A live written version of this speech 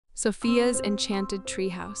Sofia's Enchanted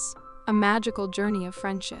Treehouse, a magical journey of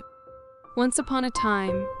friendship. Once upon a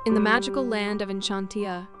time, in the magical land of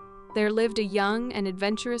Enchantia, there lived a young and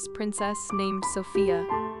adventurous princess named Sofia.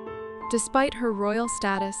 Despite her royal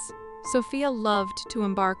status, Sofia loved to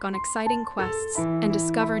embark on exciting quests and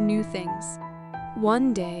discover new things.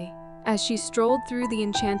 One day, as she strolled through the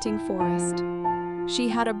enchanting forest, she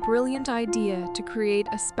had a brilliant idea to create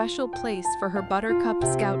a special place for her Buttercup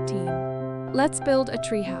Scout team. Let's build a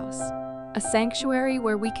treehouse, a sanctuary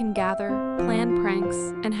where we can gather, plan pranks,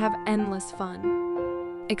 and have endless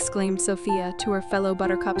fun, exclaimed Sofia to her fellow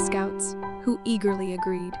Buttercup Scouts, who eagerly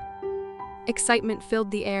agreed. Excitement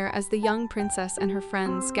filled the air as the young princess and her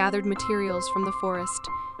friends gathered materials from the forest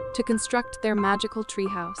to construct their magical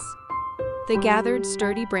treehouse. They gathered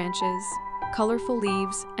sturdy branches, colorful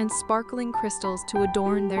leaves, and sparkling crystals to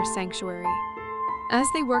adorn their sanctuary. As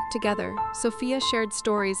they worked together, Sofia shared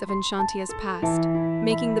stories of Enchantia's past,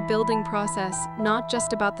 making the building process not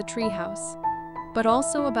just about the treehouse, but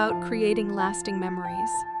also about creating lasting memories.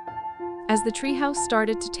 As the treehouse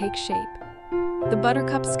started to take shape, the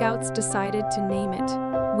Buttercup Scouts decided to name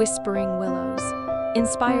it Whispering Willows,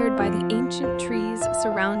 inspired by the ancient trees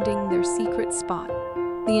surrounding their secret spot.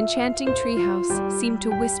 The enchanting treehouse seemed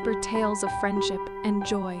to whisper tales of friendship and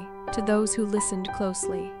joy to those who listened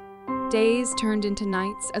closely. Days turned into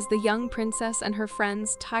nights as the young princess and her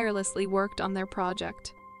friends tirelessly worked on their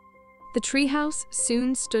project. The treehouse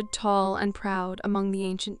soon stood tall and proud among the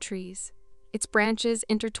ancient trees, its branches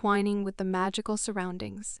intertwining with the magical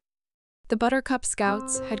surroundings. The Buttercup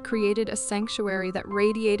Scouts had created a sanctuary that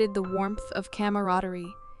radiated the warmth of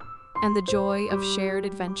camaraderie and the joy of shared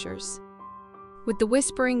adventures. With the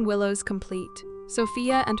Whispering Willows complete,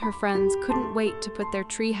 Sofia and her friends couldn't wait to put their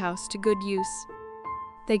treehouse to good use.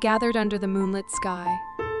 They gathered under the moonlit sky,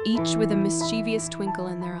 each with a mischievous twinkle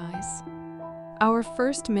in their eyes. "Our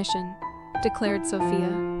first mission," declared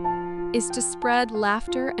Sofia, "is to spread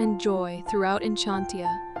laughter and joy throughout Enchantia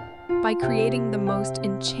by creating the most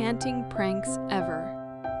enchanting pranks ever."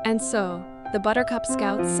 And so, the Buttercup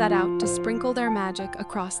Scouts set out to sprinkle their magic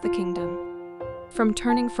across the kingdom. From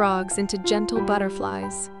turning frogs into gentle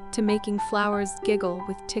butterflies to making flowers giggle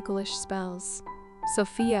with ticklish spells,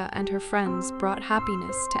 Sofia and her friends brought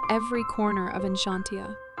happiness to every corner of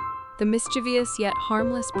Enchantia. The mischievous yet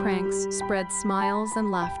harmless pranks spread smiles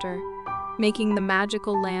and laughter, making the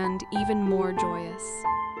magical land even more joyous.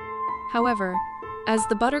 However, as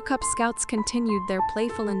the Buttercup Scouts continued their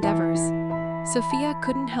playful endeavors, Sofia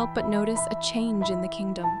couldn't help but notice a change in the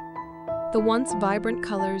kingdom. The once vibrant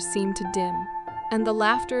colors seemed to dim, and the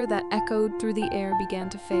laughter that echoed through the air began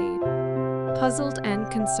to fade. Puzzled and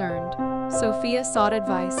concerned, Sofia sought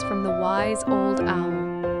advice from the wise old owl,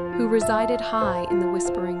 who resided high in the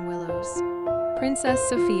Whispering Willows. "Princess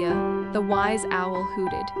Sofia," the wise owl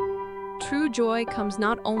hooted, "true joy comes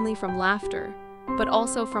not only from laughter, but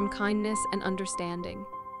also from kindness and understanding.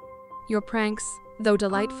 Your pranks, though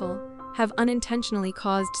delightful, have unintentionally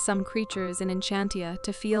caused some creatures in Enchantia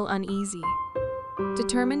to feel uneasy."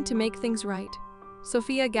 Determined to make things right,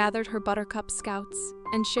 Sofia gathered her Buttercup Scouts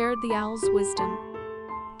and shared the owl's wisdom.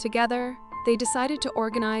 Together, they decided to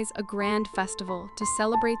organize a grand festival to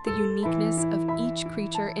celebrate the uniqueness of each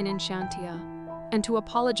creature in Enchantia and to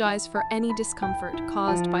apologize for any discomfort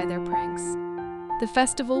caused by their pranks. The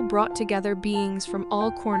festival brought together beings from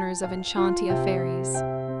all corners of Enchantia: fairies,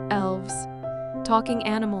 elves, talking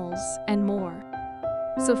animals, and more.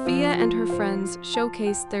 Sofia and her friends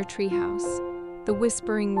showcased their treehouse, the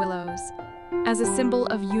Whispering Willows, as a symbol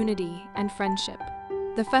of unity and friendship.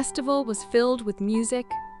 The festival was filled with music,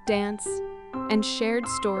 dance, and shared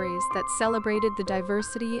stories that celebrated the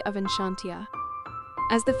diversity of Enchantia.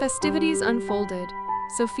 As the festivities unfolded,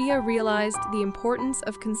 Sofia realized the importance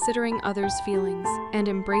of considering others' feelings and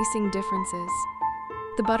embracing differences.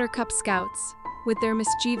 The Buttercup Scouts, with their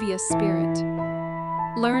mischievous spirit,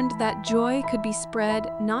 learned that joy could be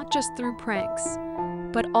spread not just through pranks,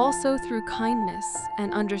 but also through kindness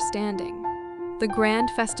and understanding. The grand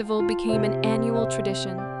festival became an annual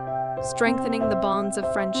tradition, strengthening the bonds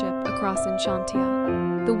of friendship across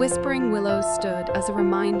Enchantia. The Whispering Willows stood as a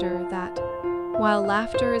reminder that, while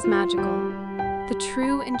laughter is magical, the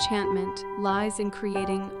true enchantment lies in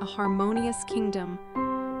creating a harmonious kingdom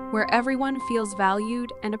where everyone feels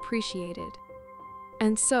valued and appreciated.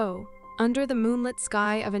 And so, under the moonlit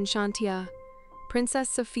sky of Enchantia, Princess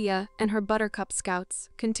Sofia and her Buttercup Scouts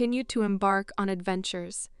continued to embark on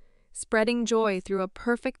adventures, spreading joy through a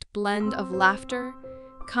perfect blend of laughter,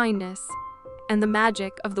 kindness, and the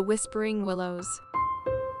magic of the Whispering Willows.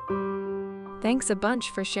 Thanks a bunch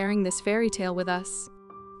for sharing this fairy tale with us.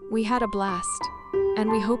 We had a blast, and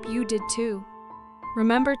we hope you did too.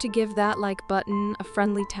 Remember to give that like button a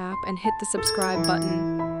friendly tap and hit the subscribe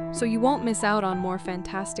button so you won't miss out on more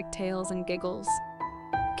fantastic tales and giggles.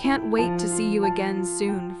 Can't wait to see you again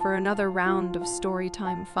soon for another round of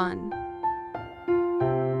storytime fun.